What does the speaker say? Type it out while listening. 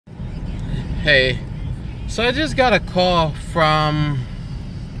Hey, so I just got a call from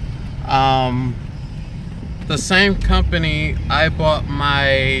the same company I bought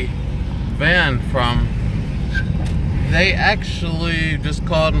my van from. They actually just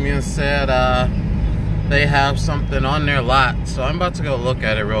called me and said they have something on their lot, so I'm about to go look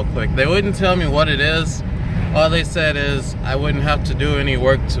at it real quick. They wouldn't tell me what it is. All they said is I wouldn't have to do any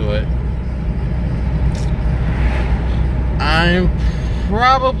work to it. I'm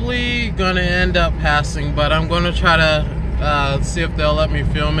probably gonna end up passing, but I'm gonna try to see if they'll let me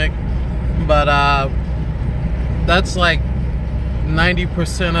film it. But that's like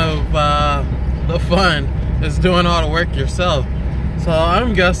 90% of the fun is doing all the work yourself. So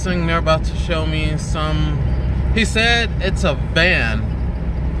I'm guessing they're about to show me some. He said it's a van.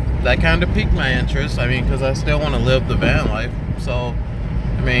 That kind of piqued my interest. I mean, because I still want to live the van life. So,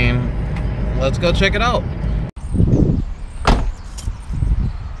 I mean, let's go check it out.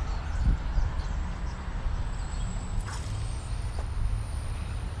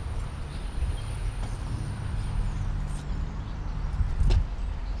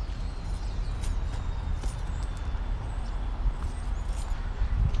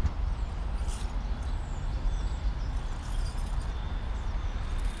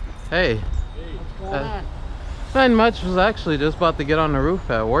 Hey. What's going on? Not much. Was actually just about to get on the roof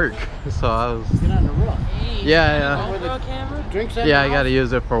at work, so I was. Get on the roof. Hey, Yeah. GoPro camera? Drinks on Yeah, the I gotta house?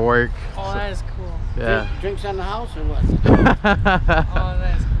 use it for work. Oh, that is cool. Yeah. Drinks on the house or what? Oh,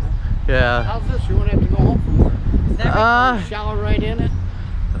 that is cool. Yeah. How's this? You won't have to go home from work. Is that Shower right in it?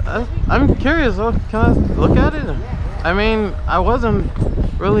 I'm curious. Can I look at it? I mean, I wasn't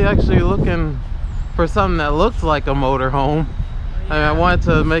really actually looking for something that looked like a motorhome. I mean, I wanted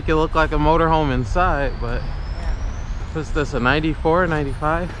to make it look like a motorhome inside, but what's this, a 94,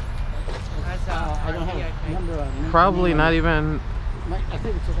 95? That's I don't have a number on it. Probably not even, I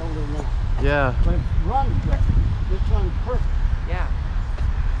think it's older than that. yeah. But it runs good. This one's perfect. Yeah.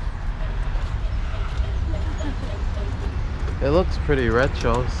 It looks pretty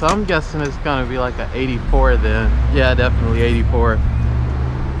retro, so I'm guessing it's gonna be like an 84 then. Yeah, definitely 84. They do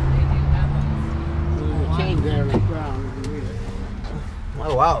have those. There's a chain there in the ground.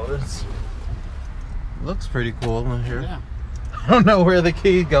 Oh wow, this looks pretty cool in here. Yeah. I don't know where the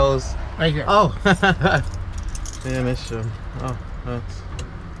key goes. Right here. Oh, the ignition. Oh, that's.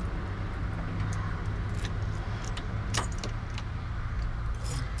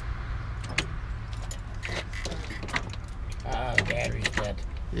 The battery's dead.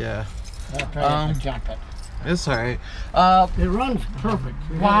 Yeah. I'll try to jump it. It's alright. It runs perfect.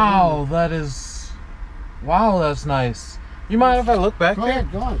 Wow, that is. Wow, that's nice. You mind if I look back Go there?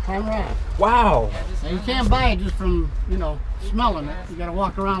 ahead, go on, climb around. Wow. Now, you can't buy it just from, smelling it. You gotta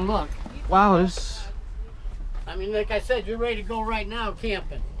walk around and look. Wow, this. I mean, like I said, you're ready to go right now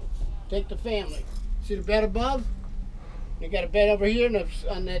camping. Take the family. See the bed above? You got a bed over here,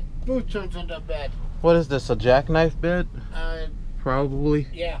 and that booth turns into a bed. What is this, a jackknife bed? Probably.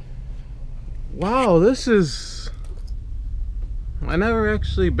 Yeah. Wow, this is. I never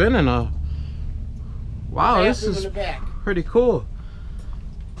actually been in a. Wow, this Bathroom in is the back. pretty cool.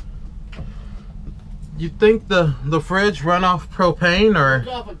 You think the fridge run off propane or? Runs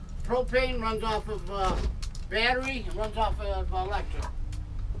off of propane, runs off of battery, and runs off of electric.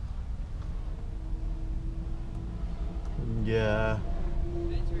 Yeah.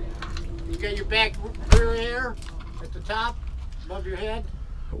 You got your back rear air at the top, above your head.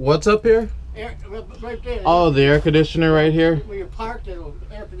 What's up here? Air, right there. Oh, the air conditioner right here. Where you're parked, it'll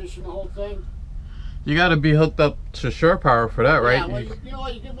air condition the whole thing. You got to be hooked up to shore power for that, right? Yeah, well, you know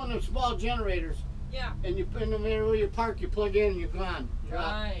what? You get one of those small generators. Yeah. And you put in the middle where you park, you plug in, and you're gone. You're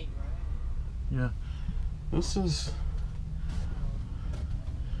out. Right. Yeah. This is.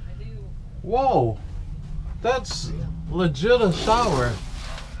 I do. Whoa. That's legit a shower.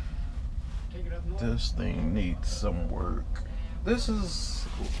 Take it up north. This thing needs some work. This is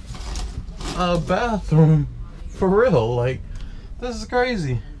a bathroom for real. Like, this is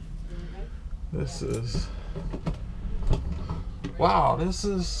crazy. This is. Wow, this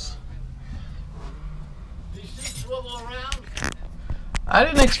is. These seats swivel around. I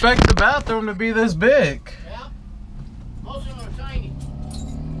didn't expect the bathroom to be this big. Yeah. Most of them are tiny.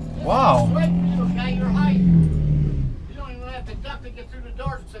 Wow. Right for you, guy your height. You don't even have to duck to get through the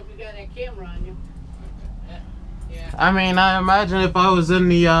doors except you got that camera on you. Yeah. I mean, I imagine if I was in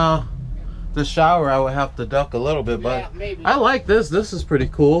the shower, I would have to duck a little bit, but Yeah, maybe. I like this. This is pretty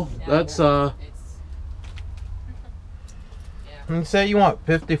cool. That's It's. You say you want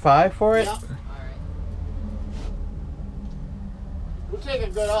 55 for it? Yeah. All right. We'll take a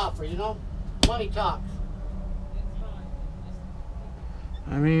good offer, Money talks.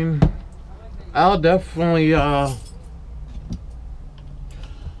 I mean, I'll definitely I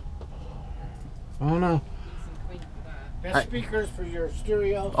don't know. That's speakers for your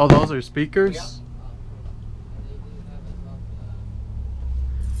stereo. Oh, those are speakers?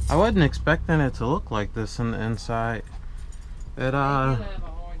 I wasn't expecting it to look like this in the inside. It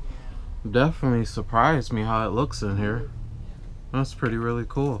definitely surprised me how it looks in here. That's pretty really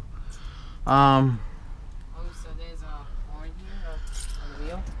cool. Oh, so there's a horn here on the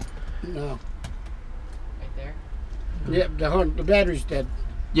wheel? No. Right there? Yeah, the battery's dead.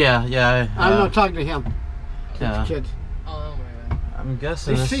 Yeah. I'm gonna talk to him. Yeah. Kid. Oh, right. I'm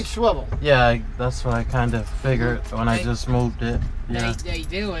guessing These this. seats swivel. Yeah, that's what I kind of figured when I just moved it. Yeah. They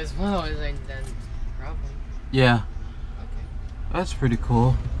do as well, then probably. Yeah. Okay. That's pretty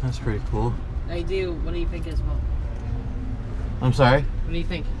cool. That's pretty cool. They do. What do you think as well? I'm sorry? What do you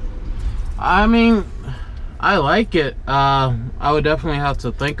think? I mean, I like it. I would definitely have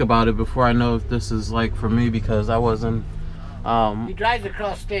to think about it before I know if this is like for me, because I wasn't. He drives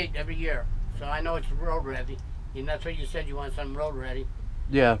across state every year, so I know it's road ready. And that's what you said, you want something road ready.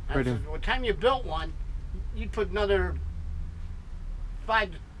 Yeah, I pretty. said, well, the time you built one, you'd put another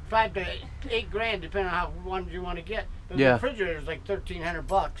five to $8 grand, depending on how one you want to get. The Yeah. refrigerator's like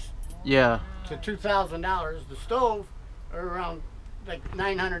 $1,300 Yeah. to $2,000. The stove are around like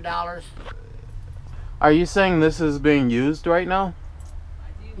 $900. Are you saying this is being used right now?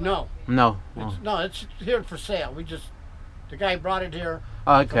 No, No. it's here for sale. The guy brought it here.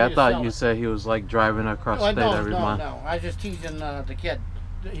 Oh, okay, I to thought sell you it. said he was like driving across state every month. No. I was just teasing the kid.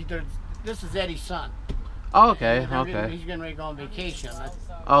 This is Eddie's son. Oh, okay, He's okay, getting ready to go on vacation.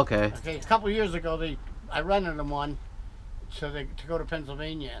 okay. Okay, a couple years ago, I rented him one to go to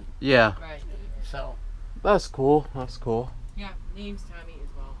Pennsylvania in. Yeah, Right. So, that's cool. That's cool. Yeah, name's Tommy as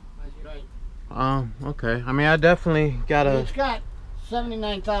well. Pleasure. Okay. I mean, I definitely gotta. it's got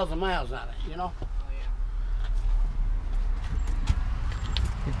 79,000 miles on it, you know? Oh, yeah.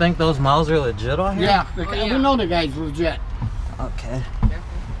 You think those miles are legit on here? Yeah, yeah. we know the guy's legit. Okay.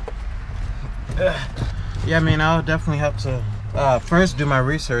 Definitely. Yeah, I mean, I'll definitely have to first do my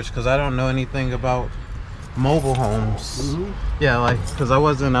research, because I don't know anything about mobile homes. Mhm. Yeah, like, because I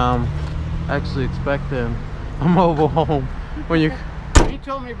wasn't actually expecting a mobile home when you. He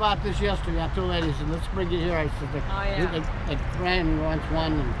told me about this yesterday. I told Eddie, I said, let's bring it here. I said, Brandon wants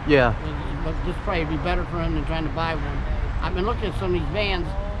one, and Yeah. but this probably be better for him than trying to buy one. I've been looking at some of these vans.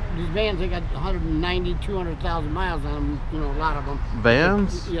 These vans, they got 190, 200,000 miles on them, you know, a lot of them.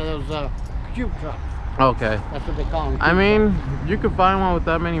 Vans? Yeah, those cube trucks. Okay. That's what they call them. I mean, you could find one with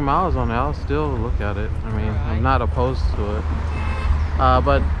that many miles on it. I'll still look at it. I mean, I'm not opposed to it.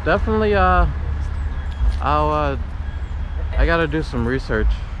 But definitely, I gotta do some research.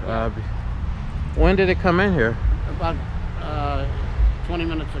 When did it come in here? About 20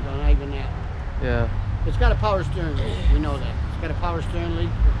 minutes ago, not even that. Yeah. It's got a power steering lead. We know that. It's got a power steering lead,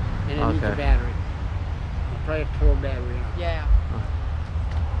 and it needs a Okay. battery. Probably a 12 battery. Yeah.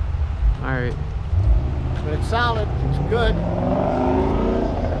 All right. But it's solid. It's good.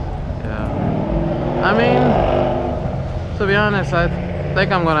 Yeah. I mean, to be honest, I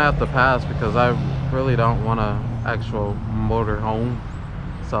think I'm gonna have to pass, because I really don't want a actual motor home.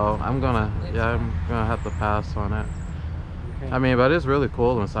 So I'm gonna have to pass on it. Okay. I mean, but it's really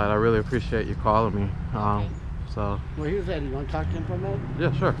cool inside. I really appreciate you calling me. So Well, here's Eddie. You want to talk to him for a minute?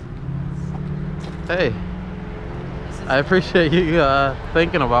 yeah, sure. Hey, I appreciate you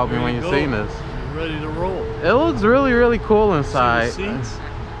thinking about me There when you you go. seen this. You're ready to roll. It looks really, really cool inside. See the seats?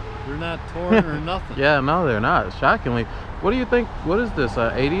 They're not torn or nothing. Yeah, no, they're not. Shockingly. What do you think? What is this?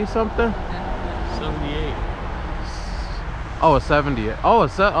 80 something? 78. Oh, a 70. Oh,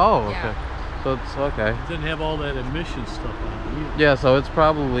 okay. Yeah. So it's okay. It didn't have all that emission stuff on it either. Yeah, so it's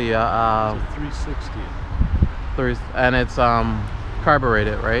probably It's a 360. and it's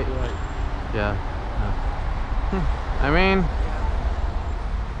carbureted, right? Right. Yeah. I mean,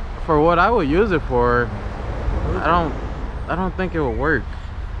 for what I would use it for, I don't think it would work.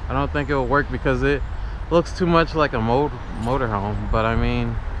 I don't think it would work because it looks too much like a motorhome. But I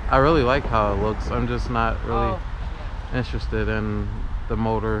mean, I really like how it looks. I'm just not really interested in the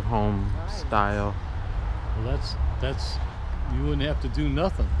motorhome style. Well, that's you wouldn't have to do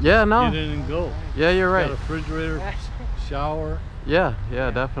nothing. Yeah, no. Get in and go. Yeah, you're Got right. a refrigerator, shower. Yeah,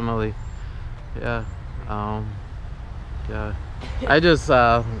 definitely. Yeah. Yeah. I just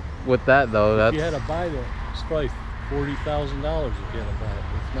with that though, If you had that's to buy that, it's probably $40,000 if you had to buy it,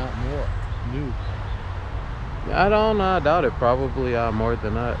 if not more. New. I don't doubt it. Probably more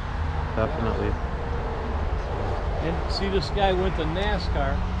than that. Definitely. And see, this guy went to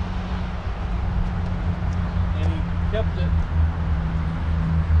NASCAR and he kept it.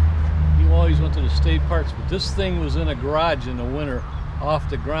 He always went went to the state parks, but this thing was in a garage in the winter off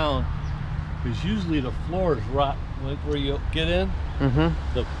the ground, because usually the floor is rot, like where you get in,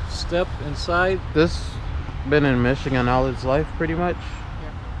 the step inside. This been in Michigan all its life, pretty much.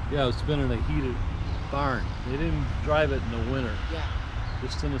 Yeah, it's been in a heated barn. They didn't drive it in the winter, Yeah.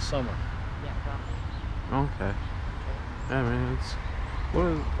 just in the summer. Yeah, probably. Okay. Yeah, man, it's what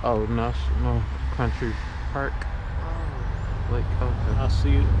is National Country Park. Oh. Lake. Okay.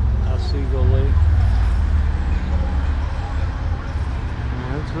 Otsego Lake.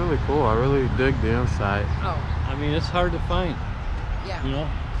 Yeah, it's really cool. I really dig the inside. Oh. I mean, it's hard to find, Yeah. you know.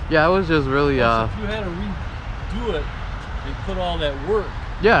 Yeah, it was just really Plus, if you had to redo it and put all that work.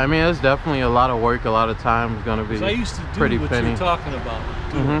 yeah, I mean, it's definitely a lot of work, a lot of time. It's gonna be 'Cause I used to do pretty what penny. you're talking about,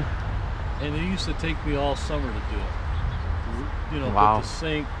 Mhm. and it used to take me all summer to do it. You know, Wow. put the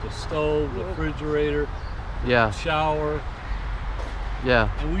sink, the stove, the refrigerator, Yeah, shower, yeah.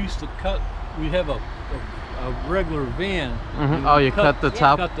 and we used to cut. We have a regular van. and Oh, we you cut the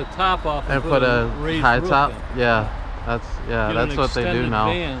top cut the top off and put a raised high roof top. in. Yeah, that's Get that's an what they do extended now.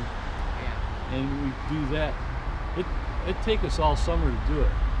 Van, Yeah. and we do that. It'd take us all summer to do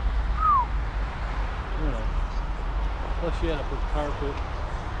it. You know. Plus you had to put carpet.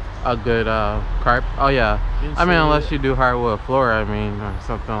 A good carpet. Oh yeah. I mean, Insulate unless it. you do hardwood floor, I mean, or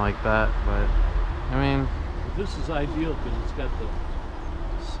something like that. But I mean, This is ideal because it's got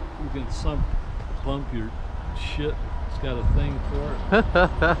you can bump your shit. It's got a thing for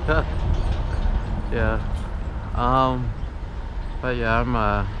it. yeah. But yeah,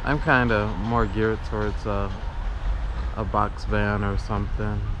 I'm kind of more geared towards a box van or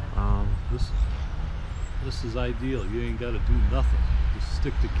something. This is ideal. You ain't got to do nothing. Just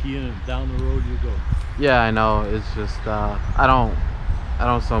stick the key in and down the road you go. Yeah, I know. It's just I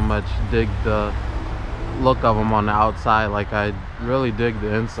don't so much dig the look of them on the outside like I really dig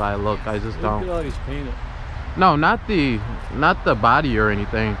the inside look. I just You don't. could always paint it. No, not the body or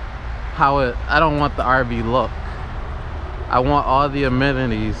anything. I don't want the RV look. I want all the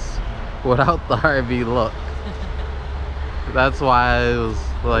amenities without the RV look. That's why it was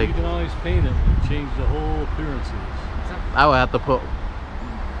like You can always paint it and change the whole appearances. I would have to put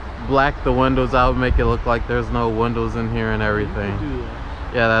black the windows. I would make it look like there's no windows in here and You everything. can do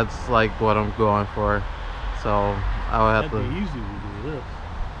that. Yeah, that's like what I'm going for. So I would have That'd to. be easy to do this.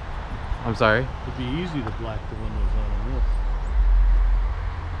 I'm sorry. It'd be easy to black the windows on this.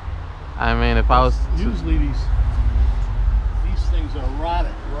 I mean, if I was to, Usually these things are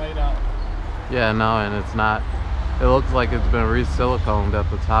rotted right out. yeah, no, and it's not. It looks like it's been re-siliconed at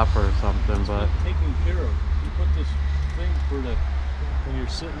the top or something, but Taken care of. You put this thing for when you're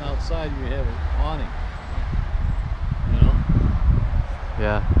sitting outside, you have an awning. You know?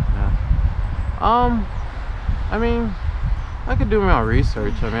 yeah. I mean, I could do my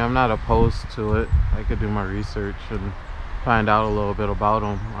research. I mean, I'm not opposed to it. I could do my research and find out a little bit about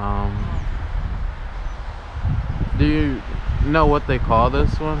them. Do you know what they call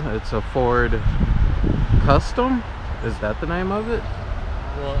this one? It's a Ford Custom? Is that the name of it?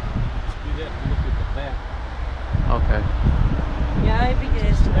 Well, you'd have to look at the back. Okay. Yeah, I think it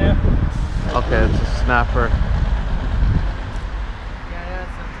is. Snapper. Okay, it's a snapper. Yeah,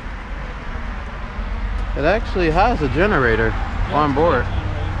 that's It actually has a generator on board.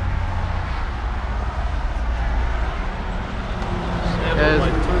 Snapper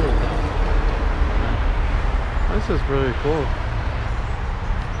like turtle. This is really cool.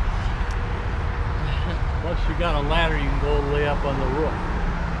 Plus you got a ladder you can go lay up on the roof.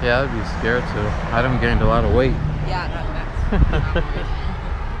 Yeah, I'd be scared to. I done gained a lot of weight. Yeah, that's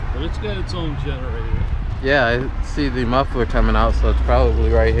But it's got its own generator. Yeah, I see the muffler coming out, so it's probably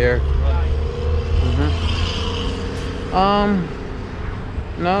right here.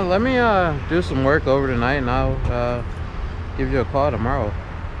 No, let me do some work over tonight, and I'll give you a call tomorrow.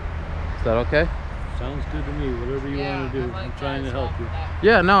 Is that okay? Sounds good to me. Whatever you want to do, I'm trying to help you.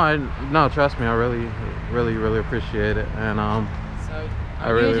 Yeah, no, trust me, I really appreciate it, and So, I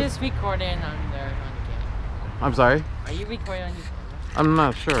are really- you just recording on the camera? I'm sorry, Are you recording on your camera? I'm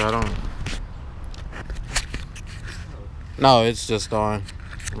not sure, I don't. No, it's just on.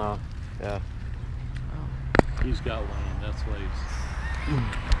 No, yeah. He's got one, and that's why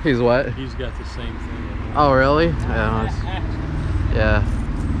He's what? he's got the same thing. Oh, really? Yeah. Yeah.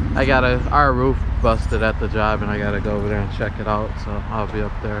 I gotta, our roof busted at the job and I gotta go over there and check it out, so I'll be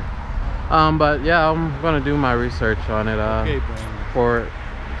up there. But yeah, I'm gonna do my research on it, Okay, Brandon. for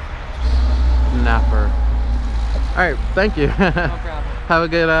Snapper. Alright, thank you. No problem. Have a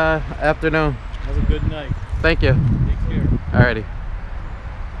good afternoon. Have a good night. Thank you. Take care. Alrighty.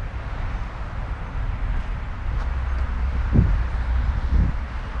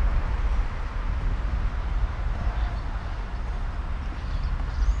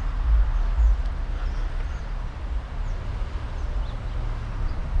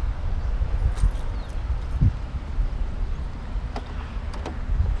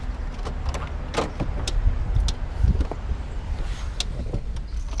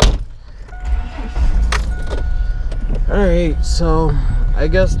 Alright, so I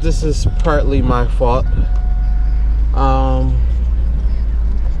guess this is partly my fault. I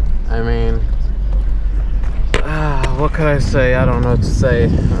mean, what could I say? I don't know what to say.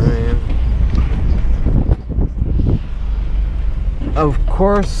 I mean, of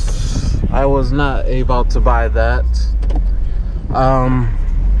course I was not able to buy that.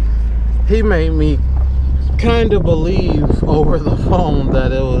 He made me kind of believe over the phone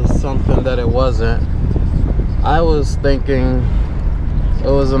that it was something that it wasn't. I was thinking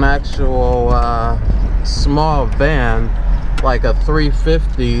it was an actual small van, like a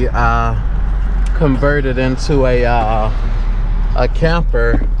 350 converted into a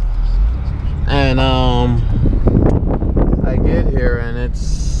camper. And I get here and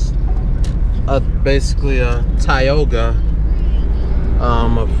it's basically a Tioga,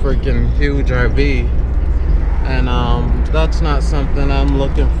 a freaking huge RV, and that's not something I'm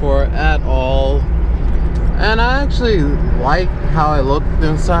looking for at all. And I actually like how it looked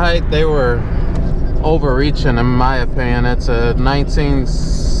inside. They were overreaching in my opinion. It's a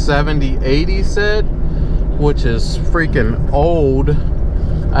 1970-80 set, which is freaking old.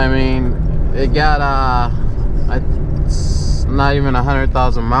 I mean, it got it's not even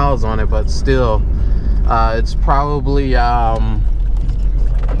 100,000 miles on it, but still it's probably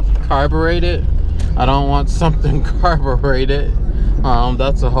carbureted. I don't want something carbureted.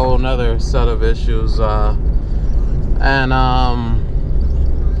 That's a whole nother set of issues.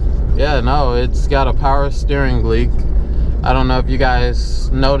 Yeah, no, it's got a power steering leak. I don't know if you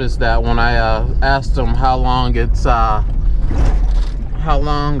guys noticed that when I asked them how long it's has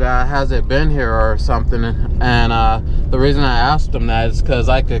it been here or something, and the reason I asked them that is because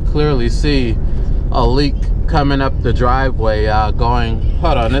I could clearly see a leak coming up the driveway going,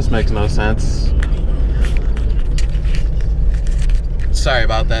 hold on, this makes no sense. Sorry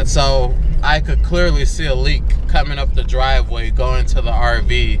about that. So I could clearly see a leak coming up the driveway going to the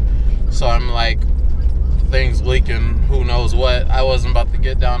RV. So I'm like, things leaking, who knows what. I wasn't about to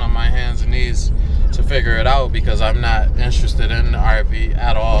get down on my hands and knees to figure it out because I'm not interested in the RV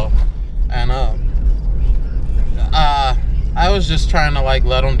at all. And I was just trying to like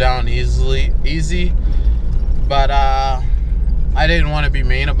let them down easy, but I didn't want to be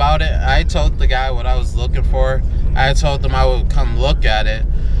mean about it. I told the guy what I was looking for. I told them I would come look at it.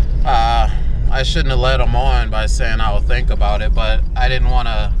 I shouldn't have let him on by saying I would think about it, but I didn't want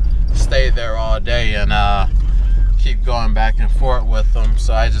to stay there all day and keep going back and forth with them,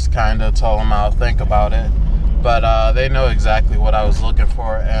 so I just kind of told them I'll think about it. But they know exactly what I was looking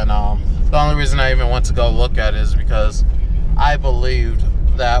for, and the only reason I even went to go look at it is because I believed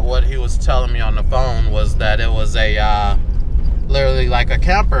that what he was telling me on the phone was that it was a literally like a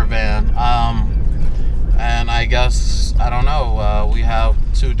camper van. And I guess, I don't know, we have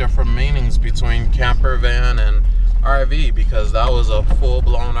two different meanings between camper van and RV, because that was a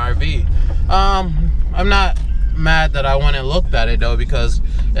full-blown RV. I'm not mad that I went and looked at it though, because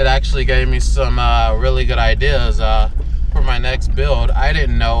it actually gave me some really good ideas for my next build. I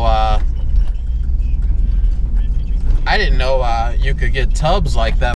didn't know you could get tubs like that